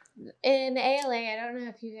 In ALA, I don't know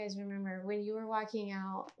if you guys remember, when you were walking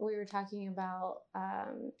out, we were talking about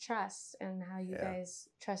trust and how you guys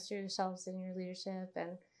trust yourselves in your leadership,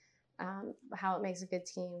 and how it makes a good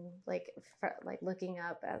team, like looking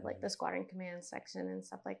up at like the squadron command section and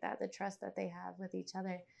stuff like that, the trust that they have with each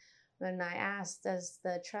other. When I asked, does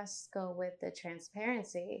the trust go with the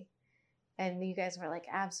transparency? And you guys were like,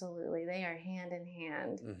 absolutely, they are hand in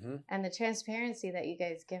hand. Mm-hmm. And the transparency that you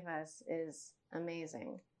guys give us is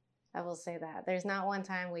amazing. I will say that. There's not one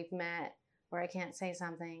time we've met where I can't say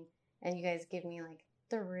something and you guys give me like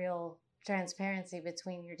the real transparency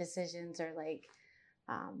between your decisions or like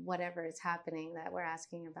whatever is happening that we're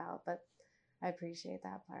asking about. But I appreciate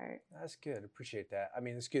that part. That's good. Appreciate that. I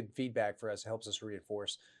mean, it's good feedback for us. It helps us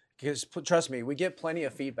reinforce. Because trust me, we get plenty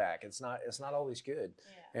of feedback. It's not always good,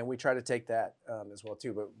 and we try to take that as well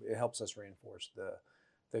too. But it helps us reinforce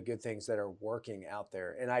the good things that are working out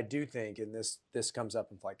there. And I do think, and this comes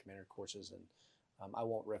up in flight commander courses, and I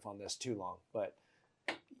won't riff on this too long, but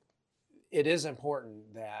it is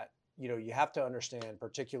important that you have to understand,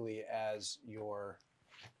 particularly as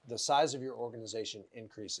the size of your organization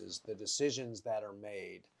increases, the decisions that are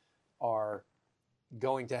made are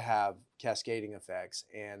going to have cascading effects,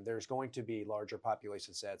 and there's going to be larger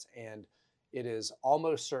population sets, and it is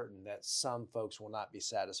almost certain that some folks will not be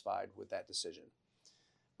satisfied with that decision.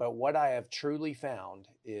 But what I have truly found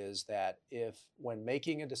is that when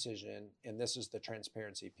making a decision, and this is the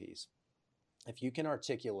transparency piece, if you can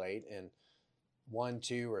articulate in 1,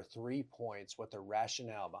 2, or 3 points what the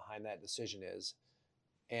rationale behind that decision is,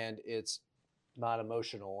 and it's not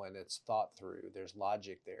emotional and it's thought through, there's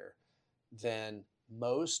logic there, then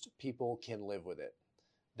most people can live with it.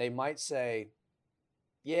 They might say,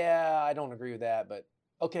 yeah, I don't agree with that, but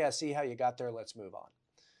okay, I see how you got there. Let's move on.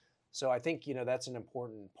 So I think, that's an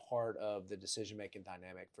important part of the decision-making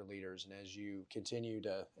dynamic for leaders. And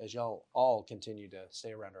as y'all all continue to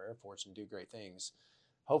stay around our Air Force and do great things,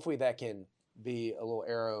 hopefully that can be a little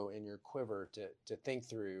arrow in your quiver to think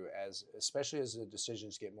through, especially as the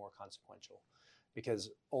decisions get more consequential. Because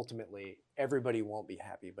ultimately, everybody won't be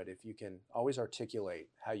happy. But if you can always articulate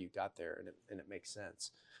how you got there and it makes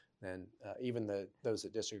sense, then even those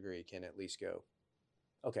that disagree can at least go,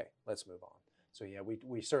 okay, let's move on. So yeah,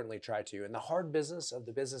 we certainly try to. And the hard business of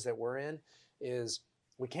the business that we're in is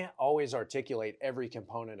we can't always articulate every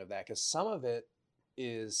component of that, because some of it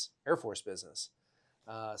is Air Force business.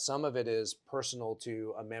 Some of it is personal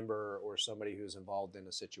to a member or somebody who's involved in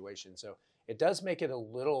a situation. So it does make it a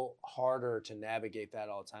little harder to navigate that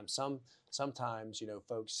all the time. Sometimes,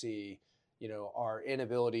 folks see, our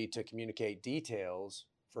inability to communicate details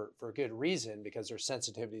for good reason, because there's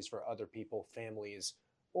sensitivities for other people, families,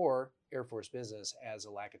 or Air Force business as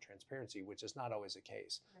a lack of transparency, which is not always the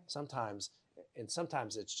case. Right. Sometimes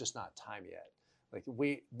it's just not time yet. Like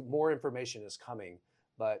more information is coming,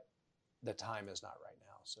 but the time is not right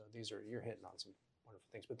now. So you're hitting on some wonderful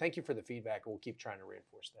things. But thank you for the feedback. We'll keep trying to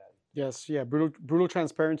reinforce that. Yes, yeah. Brutal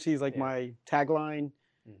transparency is like my tagline.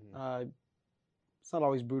 Mm-hmm. It's not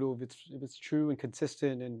always brutal if it's true and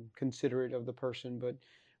consistent and considerate of the person, but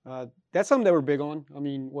that's something that we're big on. I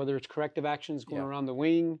mean, whether it's corrective actions going around the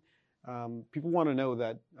wing, people want to know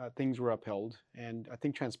that things were upheld. And I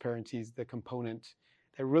think transparency is the component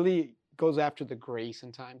that really goes after the gray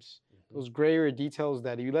sometimes. Mm-hmm. Those gray area details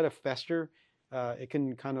that if you let it fester, it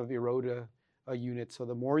can kind of erode a unit. So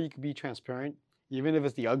the more you can be transparent, even if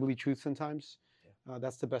it's the ugly truth sometimes,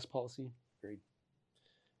 that's the best policy. Agreed.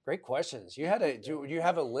 Great questions. Do you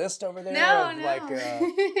have a list over there? No.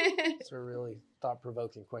 These are really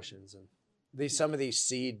thought-provoking questions, and some of these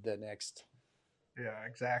seed the next. Yeah,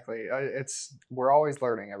 exactly. We're always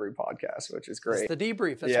learning every podcast, which is great. It's the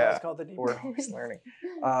debrief. That's why it's called the debrief. We're always learning.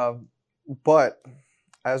 But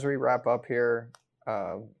as we wrap up here,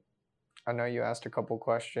 I know you asked a couple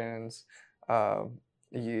questions.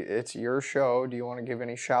 It's your show. Do you want to give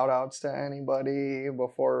any shout outs to anybody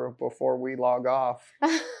before we log off?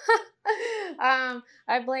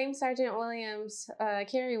 I blame Sergeant Williams,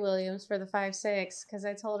 Carrie Williams, for the 5'6", because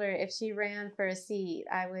I told her if she ran for a seat,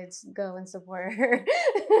 I would go and support her.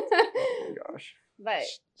 Oh my gosh. But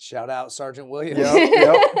shout out Sergeant Williams.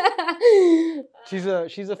 Yep. She's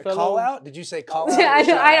a fellow. Call out? Did you say call out?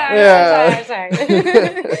 I'm sorry.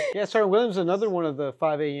 Yeah, Sergeant Williams is another one of the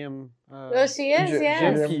 5 a.m. Oh, she is.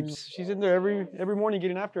 Gym peeps. She's in there every morning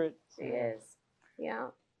getting after it. She is. Yeah.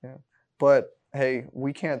 Yeah. But hey,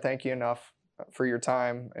 we can't thank you enough for your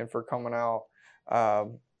time and for coming out.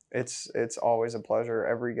 It's always a pleasure.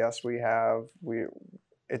 Every guest we have,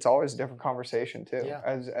 it's always a different conversation too. Yeah.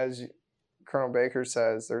 As Colonel Baker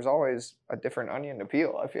says, there's always a different onion to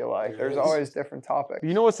peel. I feel like there's always different topics.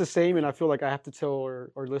 You know what's the same, and I feel like I have to tell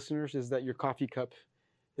our listeners, is that your coffee cup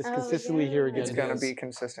is consistently here again. It's going to be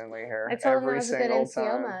consistently here. I told every single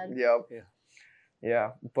time. Mug. Yep.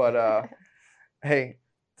 Yeah. But hey,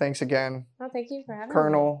 thanks again. Well, thank you for having me.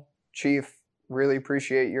 Colonel, Chief, really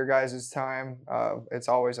appreciate your guys' time. It's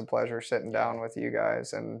always a pleasure sitting down with you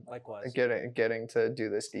guys and likewise getting to do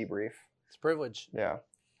this debrief. It's a privilege. Yeah.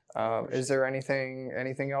 Is there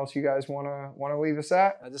anything else you guys want to leave us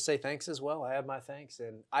at? I just say thanks as well. I have my thanks,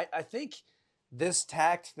 and I think this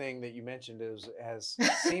tact thing that you mentioned has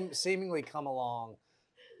seemingly come along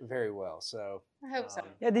very well. So I hope so.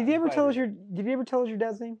 Yeah. Did you ever tell us your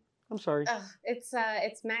dad's name? I'm sorry. It's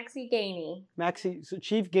Sgt Gainey. Maxie. So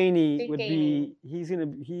Chief Gainey he's gonna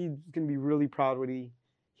be really proud when he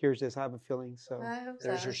hears this. I have a feeling. So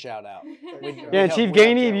there's your shout out. Chief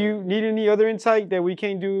Gainey, if you need any other insight that we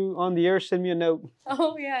can't do on the air, send me a note.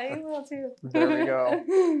 Oh yeah, he will too. There we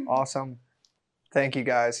go. Awesome. Thank you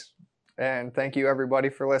guys, and thank you everybody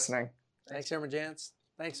for listening. Thanks, Airman Jantz.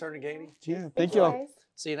 Thanks, Sergeant Gainey. Yeah, thank you all.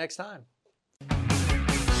 See you next time.